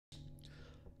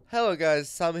Hello guys,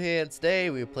 Sam here, and today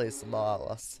we play some more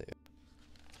Outlast 2.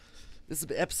 This will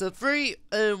be episode 3,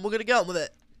 and we're gonna get on with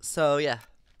it. So yeah,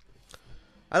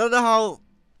 I don't know how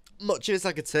much of this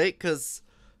I could take, because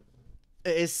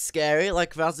it is scary.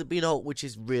 Like, there hasn't been out which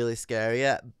is really scary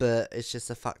yet, but it's just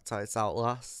a fact that it's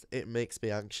Outlast. It makes me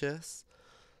anxious.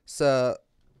 So,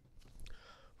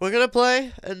 we're gonna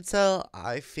play until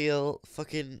I feel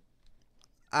fucking,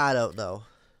 I don't know.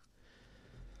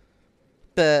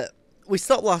 But we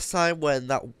stopped last time when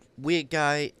that weird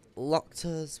guy locked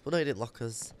us. Well, no, he didn't lock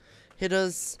us. Hid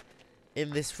us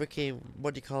in this freaking,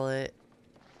 what do you call it?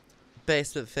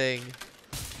 Basement thing.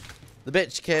 The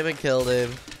bitch came and killed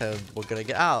him, and we're gonna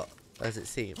get out, as it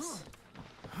seems.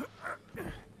 You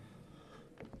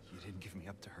didn't give me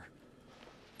up to her.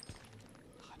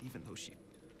 Not even though she...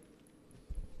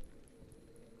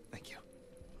 Thank you.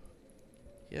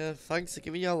 Yeah, thanks for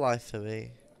giving your life for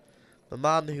me. The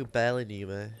man who barely knew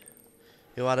me.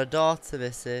 Who had a daughter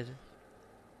missing.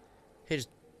 He just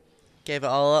gave it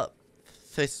all up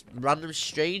for this random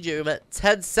stranger who met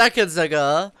 10 seconds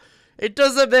ago. It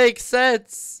doesn't make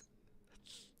sense.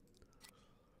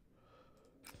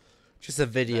 Just a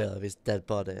video of his dead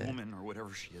body. Woman, or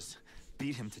whatever she is,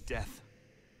 beat him to death.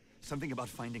 Something about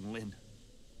finding Lynn.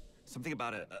 Something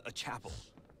about a chapel.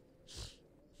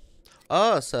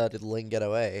 Oh, so did Lynn get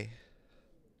away?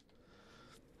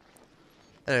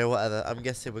 Anyway, whatever. I'm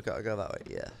guessing we've got to go that way,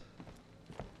 yeah.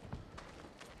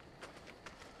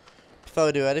 Before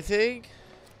we do anything...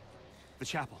 The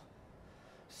chapel.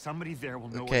 Somebody there will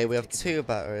know. Okay, we have 2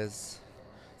 batteries.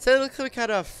 So it looks like we kind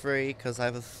of have 3, because I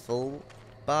have a full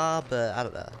bar, but I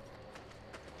don't know.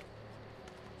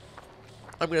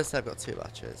 I'm going to say I've got 2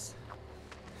 batteries.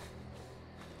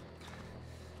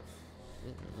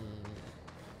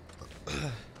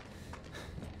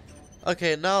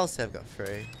 Okay, now I'll say I've got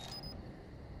 3.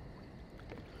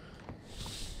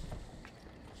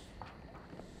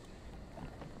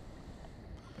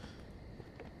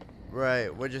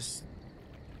 Right, we're just...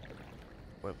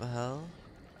 What the hell?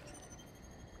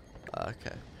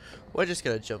 Okay. We're just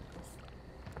gonna jump.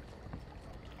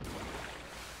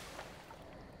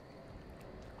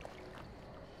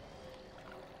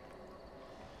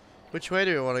 Which way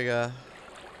do we want to go?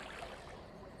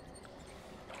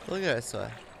 We'll go this way.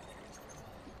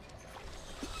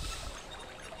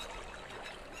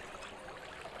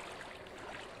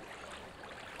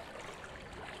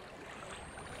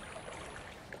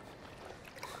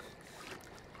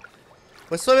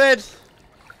 We're swimming!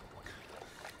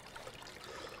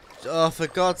 Oh, for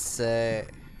God's sake.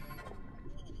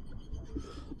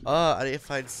 Oh, I need to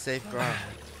find safe ground.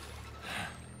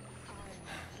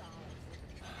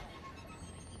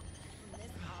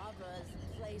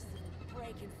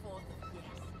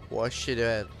 What's she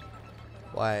doing?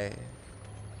 Why?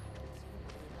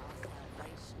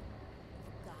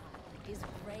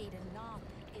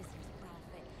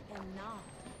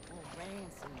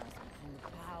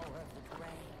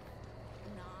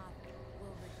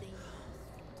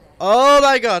 Oh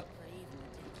my God!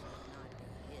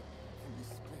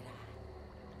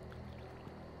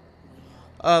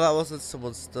 Oh, that wasn't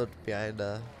someone stood behind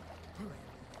her.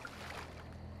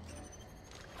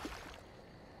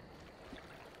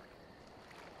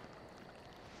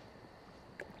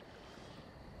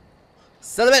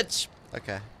 Son of a bitch!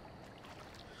 Okay.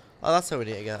 Oh, that's where we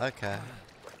need to go. Okay.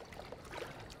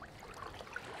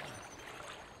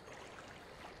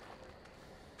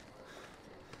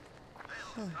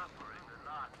 Huh.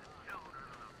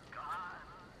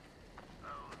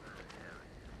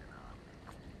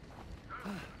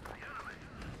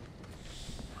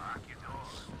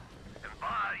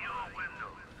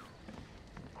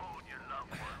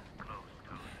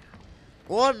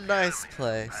 What a nice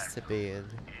place to be in.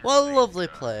 What a lovely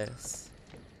place.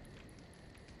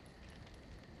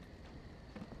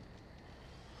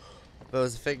 There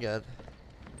was a thing in.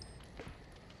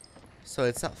 So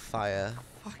it's that fire.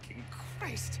 Fucking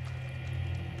Christ.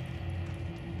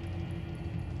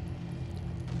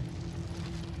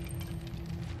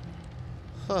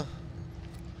 Huh.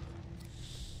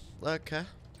 Okay.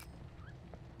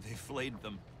 They flayed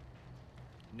them.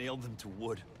 Nailed them to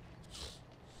wood.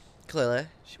 Clearly.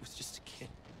 She was just a kid.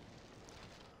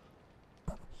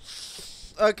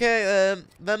 Okay,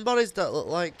 them bodies don't look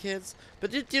like kids.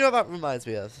 But do you know what that reminds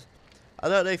me of? I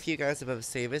don't know if you guys have ever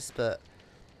seen this, but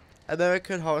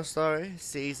American Horror Story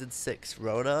Season 6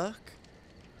 Roanoke.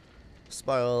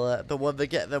 Spoiler alert, but when they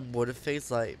get them wooden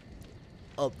things like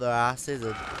up their asses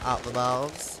and out their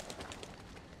mouths.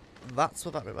 That's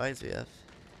what that reminds me of.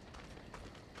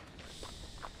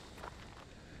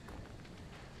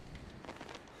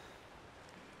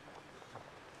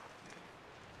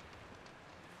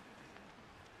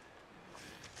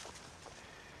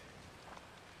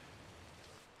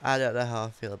 I don't know how I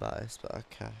feel about this, but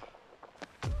okay.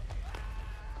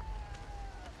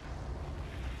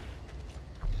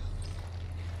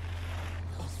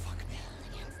 Oh, fuck me.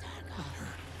 Not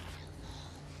her.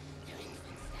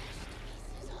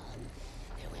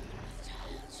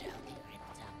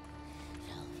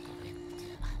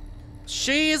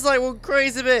 She's like one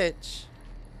crazy bitch.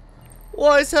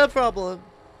 What is her problem?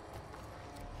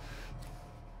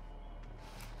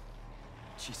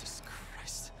 Jesus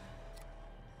Christ.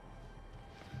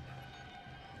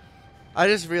 I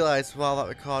just realised while that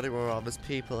recording were on, there's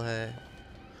people here.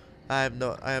 I have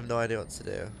no idea what to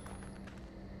do.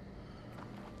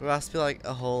 There has to be like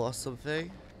a hole or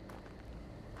something.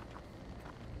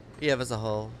 Yeah, there's a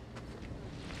hole.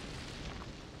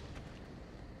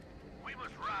 We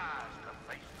must rise to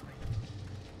face them.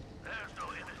 There's no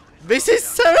innocence. This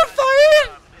is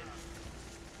terrifying!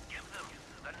 Give them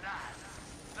the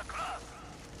knife, the club,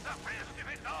 the fist, if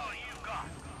it's all you got.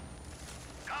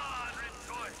 God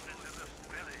rejoices in the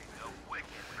spilling of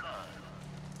wicked blood.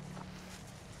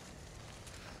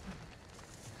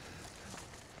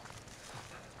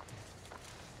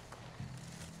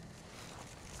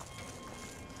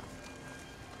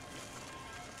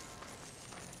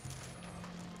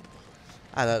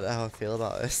 I don't know how I feel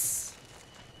about this.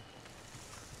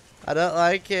 I don't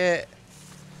like it.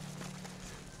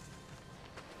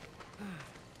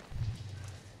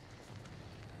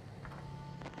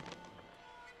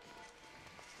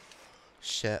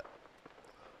 Shit.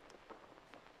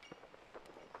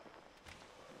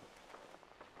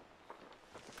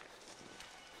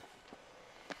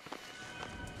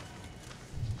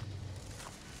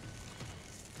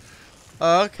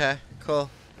 Oh, okay, cool.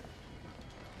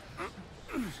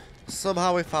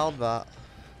 Somehow we found that.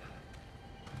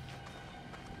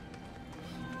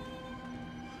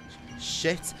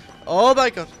 Shit. Oh my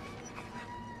god.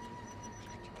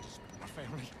 Our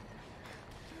family.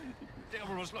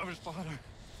 Devil must love his father.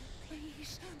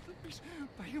 Please, please,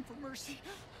 beg him for mercy.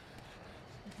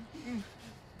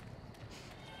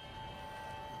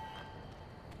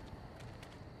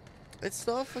 It's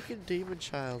not a fucking demon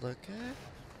child, okay?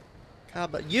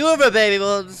 Calm down. You are the baby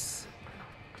ones!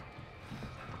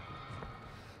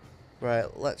 Right,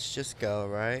 let's just go,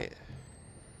 right?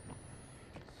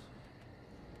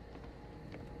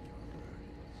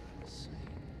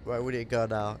 Right, we need to go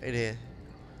now. In here.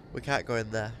 We can't go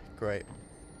in there. Great.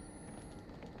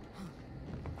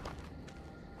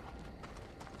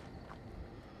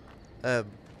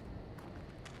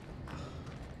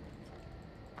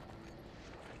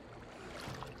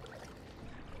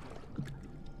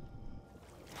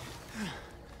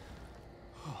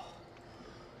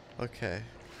 Okay.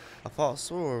 I thought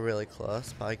some were really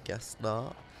close, but I guess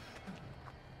not.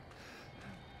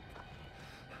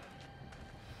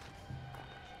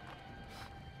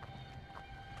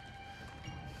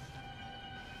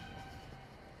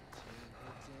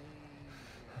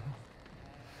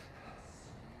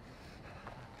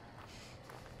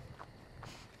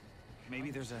 Maybe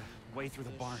there's a way through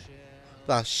the barn.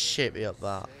 That shit me up,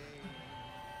 that.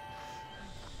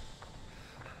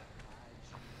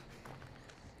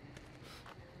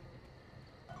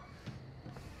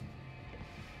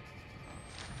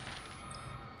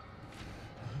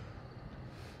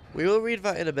 We will read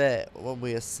that in a bit when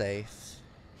we are safe.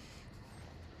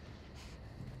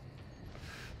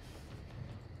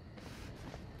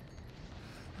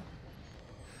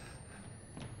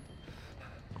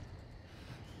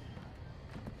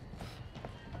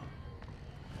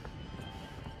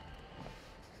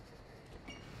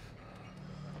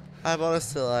 I'm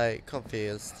honestly like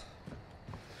confused.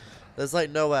 There's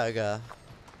like nowhere to go.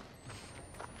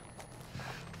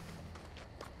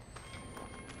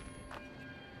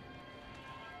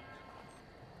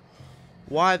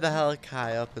 Why the hell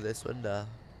can't I open this window?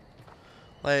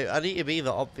 Like, I need to be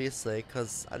there obviously,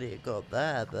 because I need to go up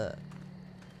there, but...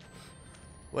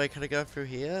 Wait, can I go through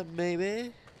here,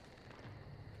 maybe?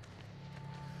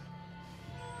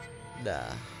 Nah.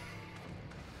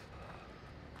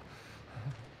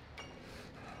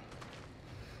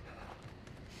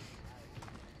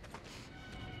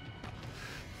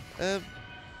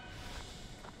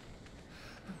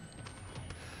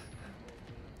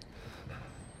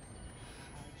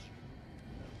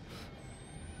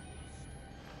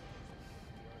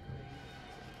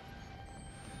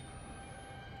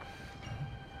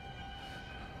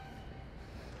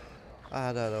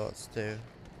 I don't know what to do.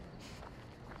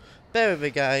 Bear with me,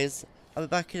 guys. I'll be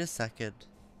back in a second.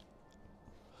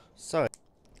 Sorry.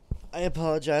 I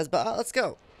apologise, but let's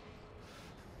go.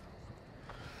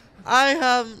 I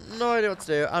have no idea what to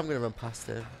do. I'm going to run past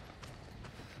him.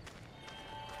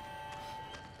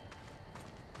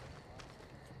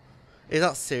 Is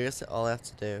that seriously all I have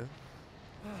to do?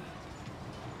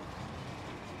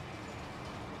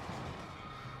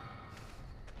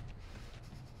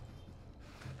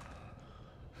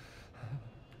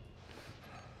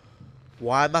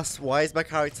 Why is my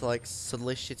character like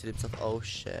suddenly shitting himself? Oh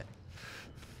shit.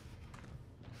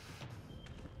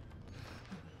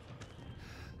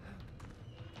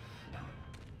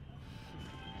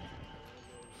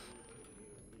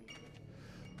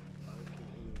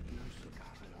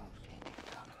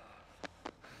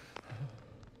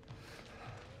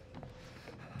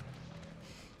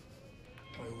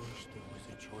 I wish there was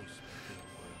a choice between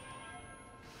one.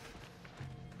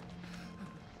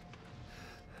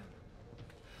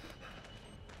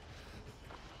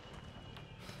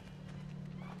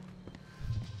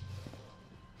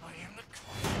 I am the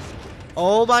Christ.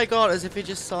 Oh my god, as if he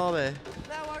just saw me.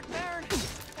 Thou art barren,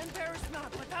 and bearest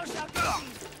not, but thou shalt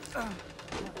conceive.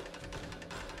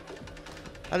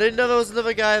 I didn't know there was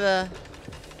another guy there.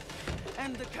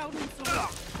 And the countenance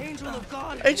of the angel of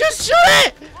God. I just shot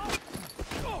it!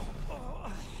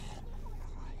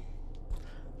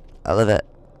 I love it.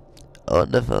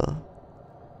 Wonderful.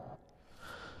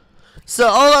 So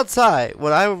all that time,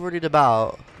 when I was running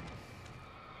about,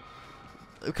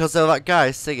 because of that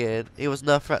guy singing, he was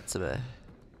no threat to me.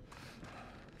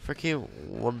 Freaking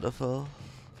wonderful.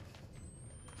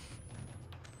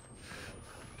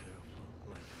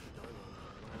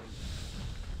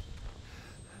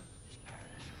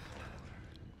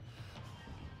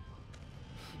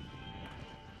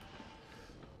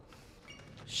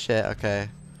 Shit, okay.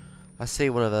 I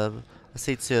see one of them. I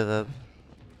see two of them.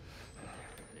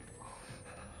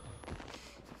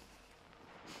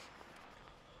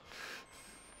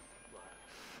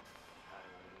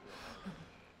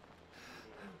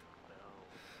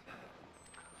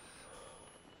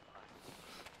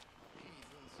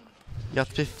 You have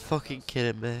to be fucking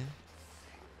kidding me.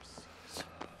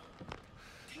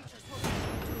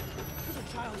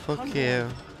 Fuck you.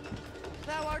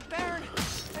 Thou art barren,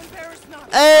 and bearest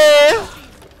not. Hey!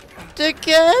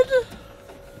 Dickhead!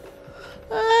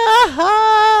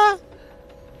 Ah!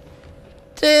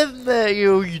 Damn it,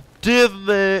 you damn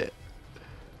it!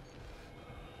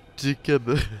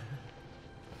 Dickhead.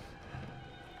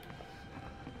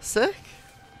 Sick?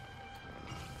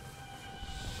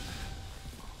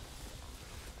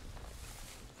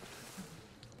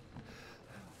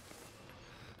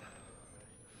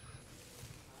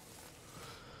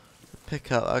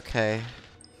 Pick up, okay.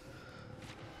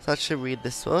 So I should read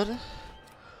this one.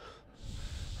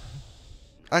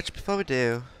 Actually, before we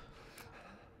do,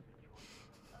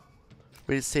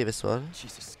 we need to see this one.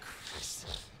 Jesus Christ.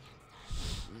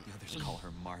 The others call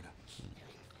her Marta.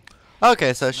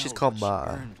 Okay, so she's Smelled called what she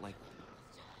Marta. burned like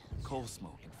coal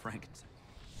smoke and frankincense.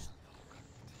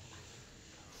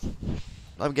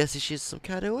 I'm guessing she's some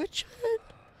kind of witch.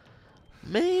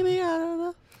 Maybe, I don't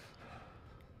know.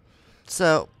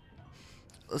 So,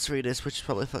 let's read this, which is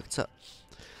probably fucked up.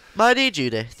 My dear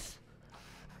Judith,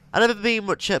 I've never been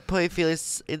much at putting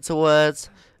feelings into words.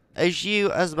 As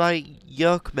you, as my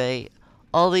yoke mate,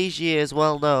 all these years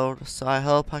well known, so I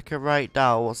hope I can write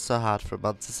down what's so hard for a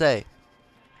man to say.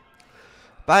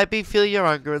 But I've been feeling your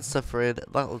anger and suffering,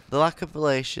 the lack of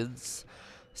relations,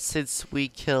 since we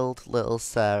killed little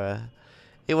Sarah.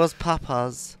 It was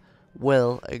Papa's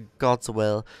will and God's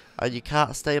will, and you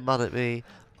can't stay mad at me,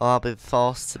 or I've been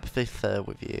forced to be fair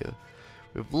with you.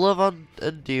 With love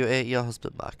and duty, your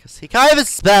husband Marcus. He can't even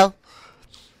spell!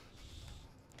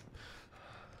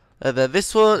 And then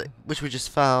this one, which we just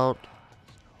found.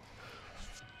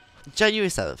 January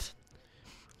 7th.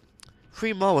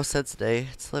 3 more were sent today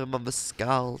to live among the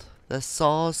scald. Their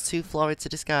sores too florid to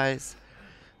disguise.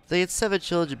 They had 7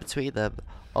 children between them,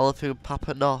 all of whom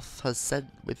Papa North has sent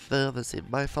with others in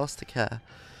my foster care.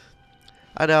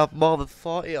 I now have more than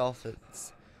 40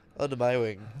 orphans under my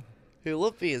wing, who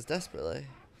love me as desperately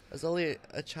as only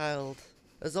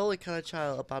kind of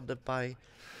child abandoned by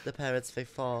the parents they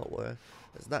thought were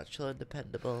as natural and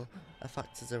dependable a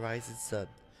fact as a rising sun.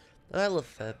 And I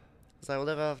love them, as I will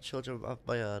never have children of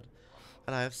my own,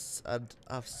 and I have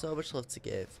so much love to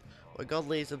give. When God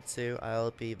leaves them to,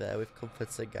 I'll be there with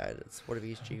comfort and guidance. What do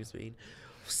these dreams mean?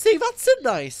 See, that's a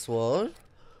nice one.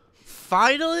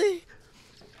 Finally.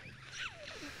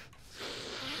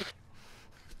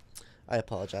 I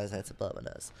apologise, I had to blow my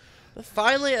nose. But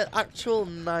finally, an actual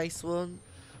nice one.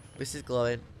 This is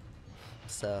glowing.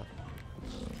 So.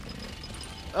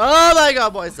 Oh my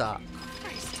god, what is that?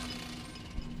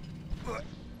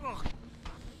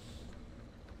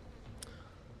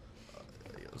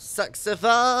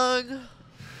 Saxophone!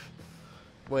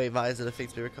 Wait, that isn't a thing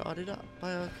to be recorded at?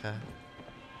 Okay.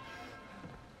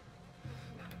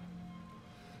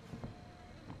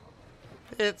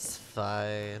 It's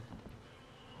fine.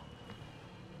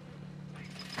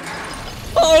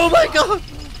 Oh my god!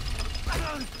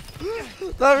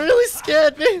 That really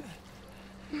scared me.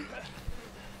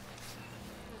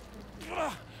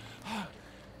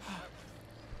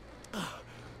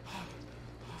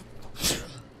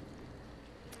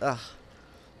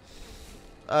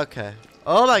 Okay.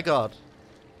 Oh my god.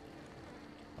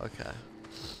 Okay.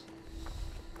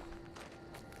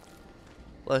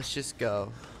 Let's just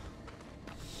go.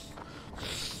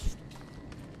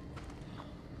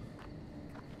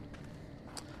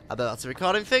 I bet that's a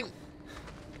recording thing.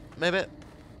 Maybe.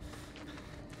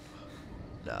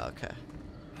 No, okay.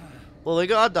 Well, we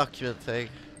got a document thing.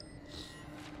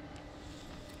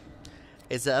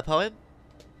 Is it a poem?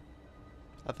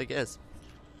 I think it is.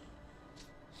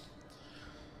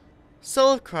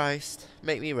 Soul of Christ,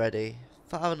 make me ready.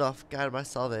 Far enough, guide my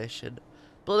salvation.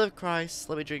 Blood of Christ,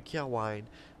 let me drink your wine.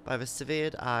 By the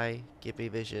severed eye, give me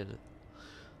vision.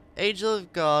 Angel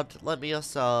of God, lend me your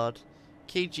sword.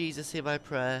 King Jesus, hear my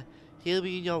prayer. Heal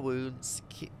me in your wounds.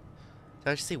 Did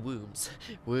I just say wounds?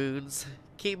 Wounds.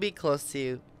 Keep me close to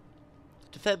you.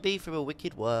 Defend me from a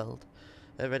wicked world.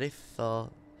 And ready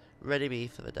me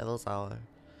for the devil's hour.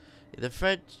 In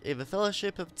the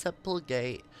fellowship of Temple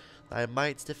Gate, I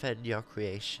might defend your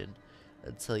creation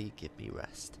until you give me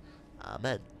rest.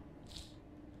 Amen.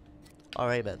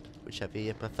 Or amen, whichever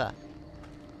you prefer.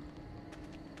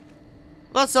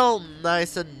 That's all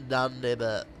nice and dandy,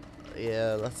 but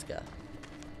yeah, let's go.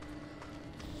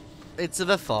 Into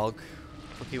the fog.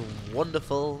 Fucking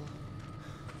wonderful.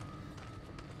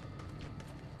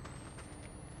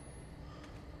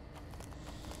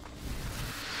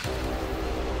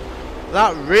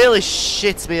 That really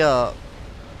shits me up.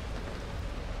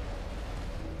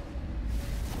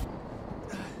 What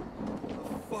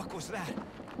the fuck was that?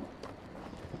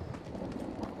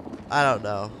 I don't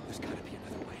know. There's gotta be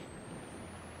another way.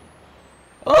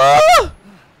 Oh!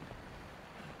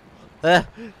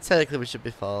 Technically we should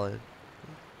be falling.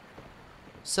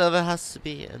 So there has to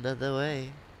be another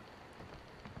way.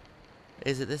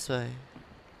 Is it this way?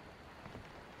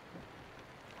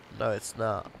 No, it's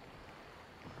not.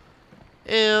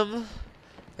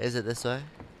 Is it this way?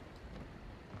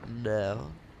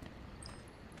 No.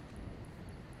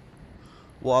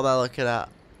 What am I looking at?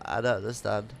 I don't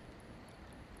understand.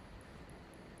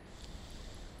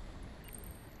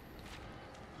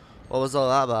 What was all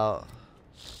that about?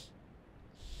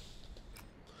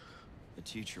 A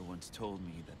teacher once told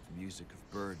me that the music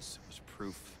of birds was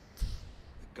proof that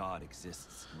God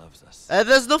exists and loves us. And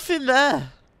there's nothing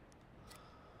there.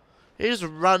 He just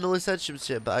randomly said some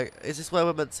shit, but is this where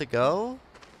we're meant to go?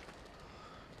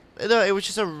 No, it was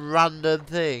just a random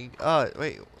thing. Oh,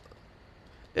 wait.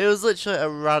 It was literally a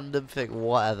random thing,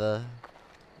 whatever.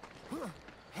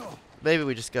 Maybe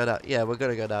we just go down. Yeah, we're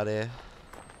gonna go down here.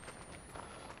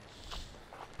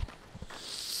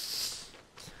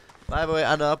 By the way,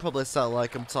 I know I probably sound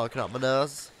like I'm talking out my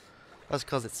nose. That's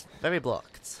because it's very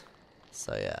blocked.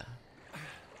 So, yeah.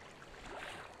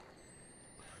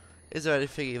 Is there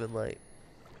anything even, like,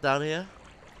 down here?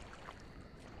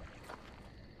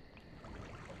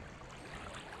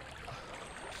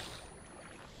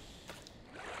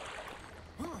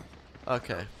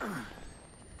 Okay.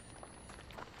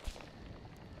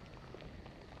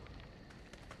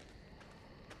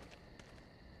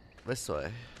 This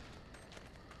way.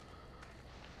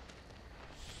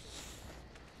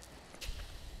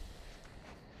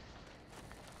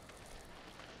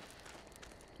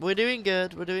 We're doing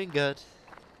good, we're doing good.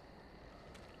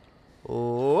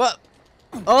 Oh,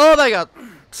 oh my god!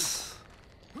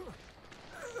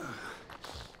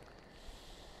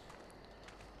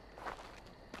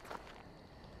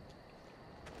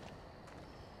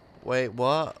 Wait,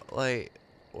 what? Like,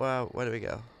 where do we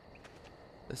go?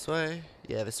 This way?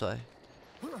 Yeah, this way.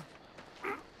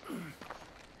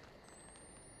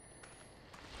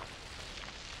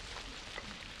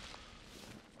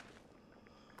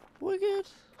 We're good.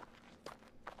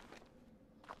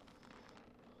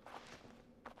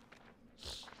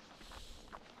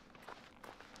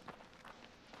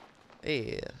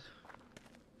 Yeah.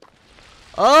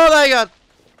 Oh my god!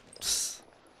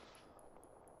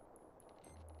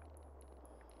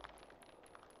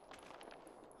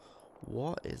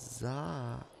 What is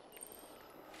that?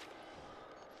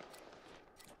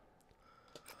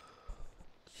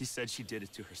 He said she did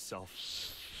it to herself.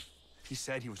 He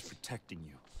said he was protecting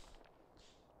you.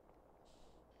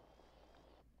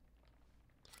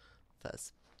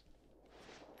 Fez.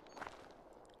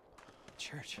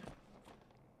 Church?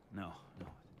 No.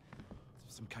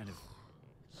 Some kind of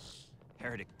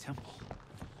heretic temple.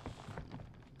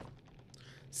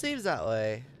 Seems that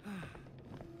way.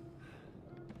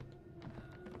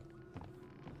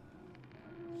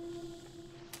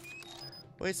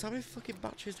 Wait, so how many fucking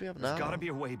batteries do we have There's now? gotta be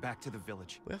a way back to the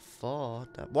village. We have 4.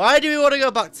 Damn. Why do we want to go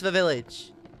back to the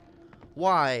village?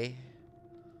 Why?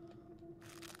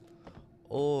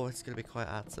 Oh, it's gonna be quite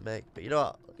hard to make. But you know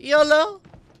what? YOLO!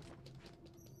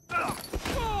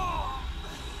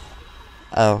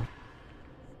 Oh.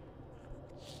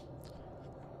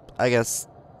 I guess.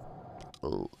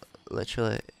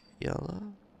 Literally. YOLO?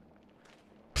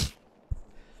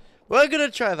 We're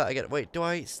gonna try that again. Wait, do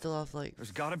I still have like...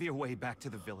 There's gotta be a way back to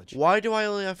the village. Why do I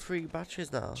only have 3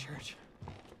 batteries now? Church?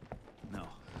 No.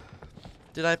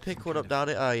 Did I pick one up down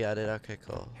it? Oh yeah, I did. Okay,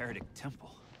 cool. Heretic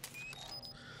temple.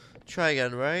 Try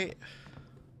again, right?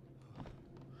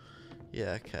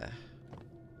 Yeah, okay.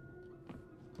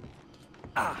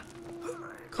 Ah!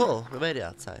 Cool, we made it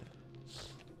out time.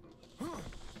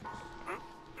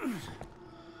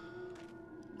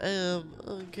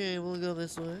 Okay, we'll go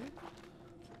this way.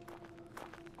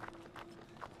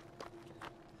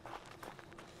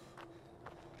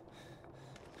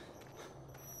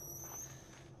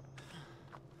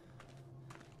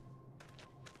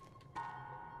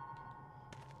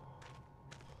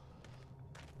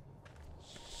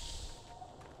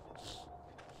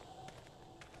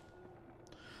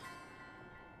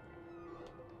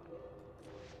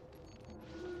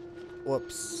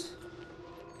 Whoops.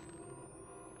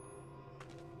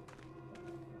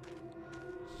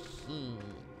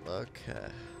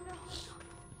 Okay.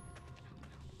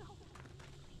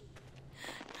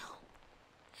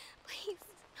 Please,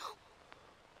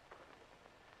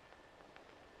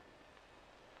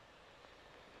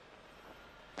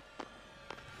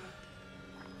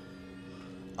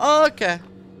 no. Okay.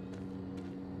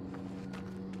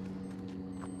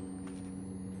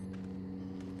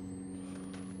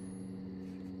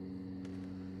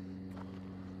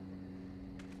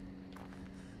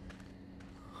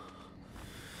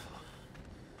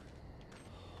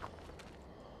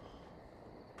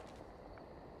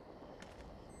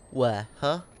 Where,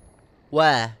 huh?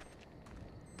 Where?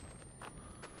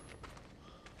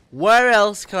 Where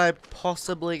else can I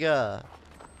possibly go?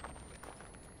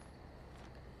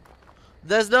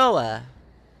 There's nowhere.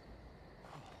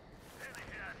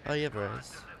 Oh yeah, there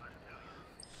is.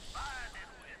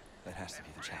 That has to be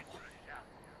the chapel.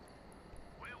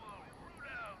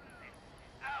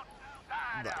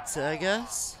 That's it, I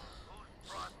guess.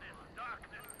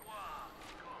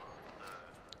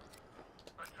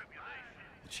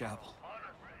 The chapel.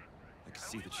 I can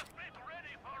see the chapel.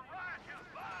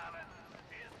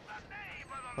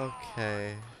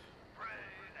 Okay.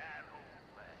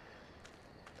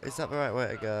 Is that the right way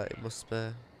to go? It must be.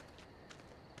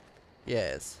 Yeah,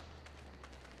 it is.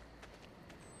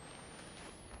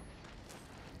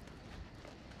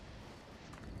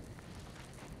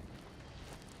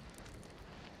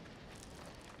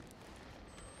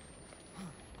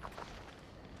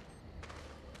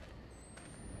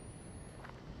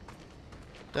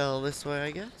 Down this way,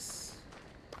 I guess.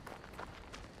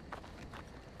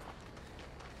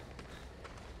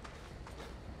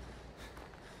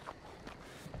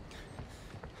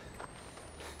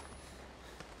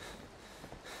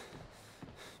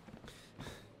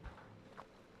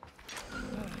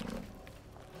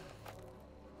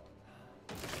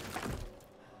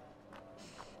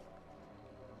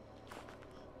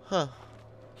 Huh.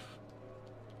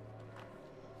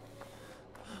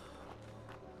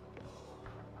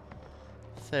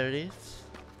 There it is.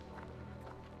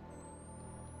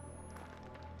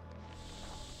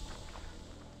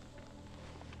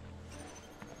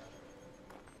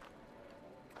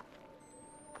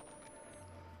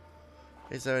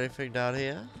 Is there anything down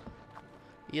here?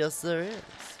 Yes, there is.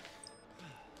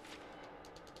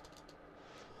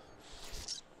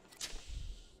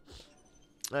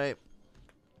 Right.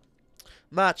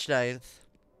 March 9th.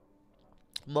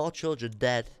 More children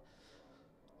dead.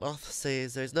 Martha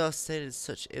says there is no sin in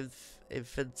such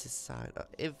infanticide,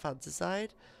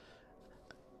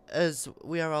 as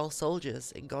we are all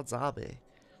soldiers in God's army.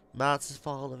 Martyrs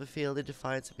fall on the field in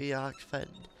defiance of the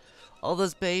arch-friend. All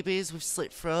those babies with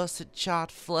slit throats and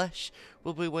charred flesh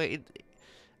will be waiting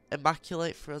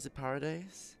immaculate for us in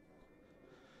paradise.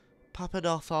 Papa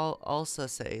North also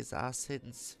says our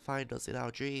sins find us in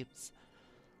our dreams.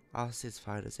 Our sins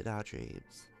find us in our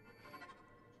dreams.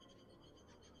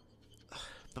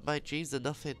 But my dreams are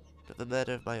nothing but the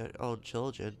murder of my own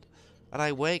children, and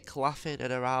I wake laughing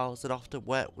and aroused and often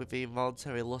wet with the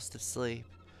involuntary lust of sleep.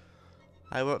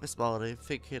 I woke this morning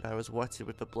thinking I was wetted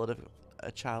with the blood of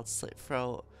a child's slit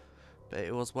throat, but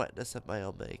it was wetness of my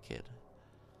own making.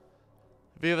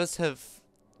 The others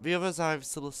have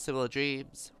similar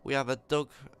dreams. We have dug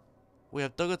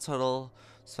a tunnel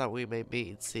so that we may meet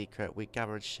in secret. We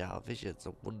gather and shout visions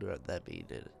and wonder at their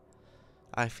meaning.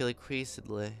 I feel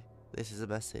increasingly this is a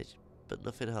message, but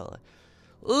nothing holy.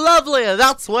 Lovely, and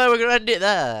that's where we're gonna end it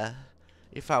there.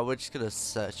 In fact, we're just gonna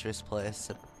search this place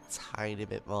a tiny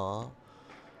bit more.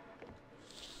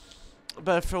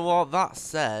 But from what that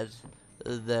said,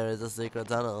 there is a secret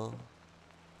tunnel.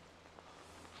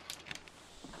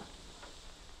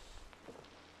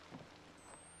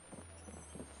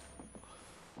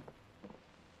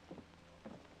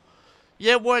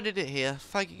 Yeah, we're ending it here.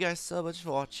 Thank you guys so much for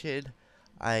watching.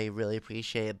 I really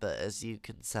appreciate it, but as you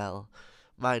can tell,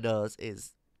 my nose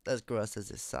is, as gross as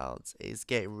it sounds, is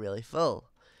getting really full.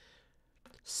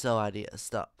 So I need to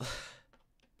stop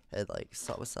and like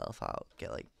sort myself out,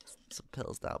 get like some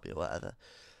pills down me or whatever,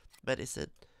 medicine.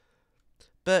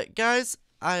 But guys,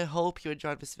 I hope you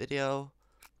enjoyed this video.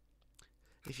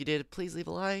 If you did, please leave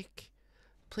a like.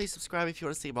 Please subscribe if you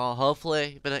want to see more.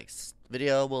 Hopefully the next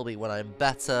video will be when I'm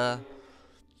better.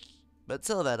 But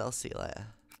till then, I'll see you later.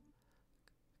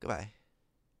 Goodbye.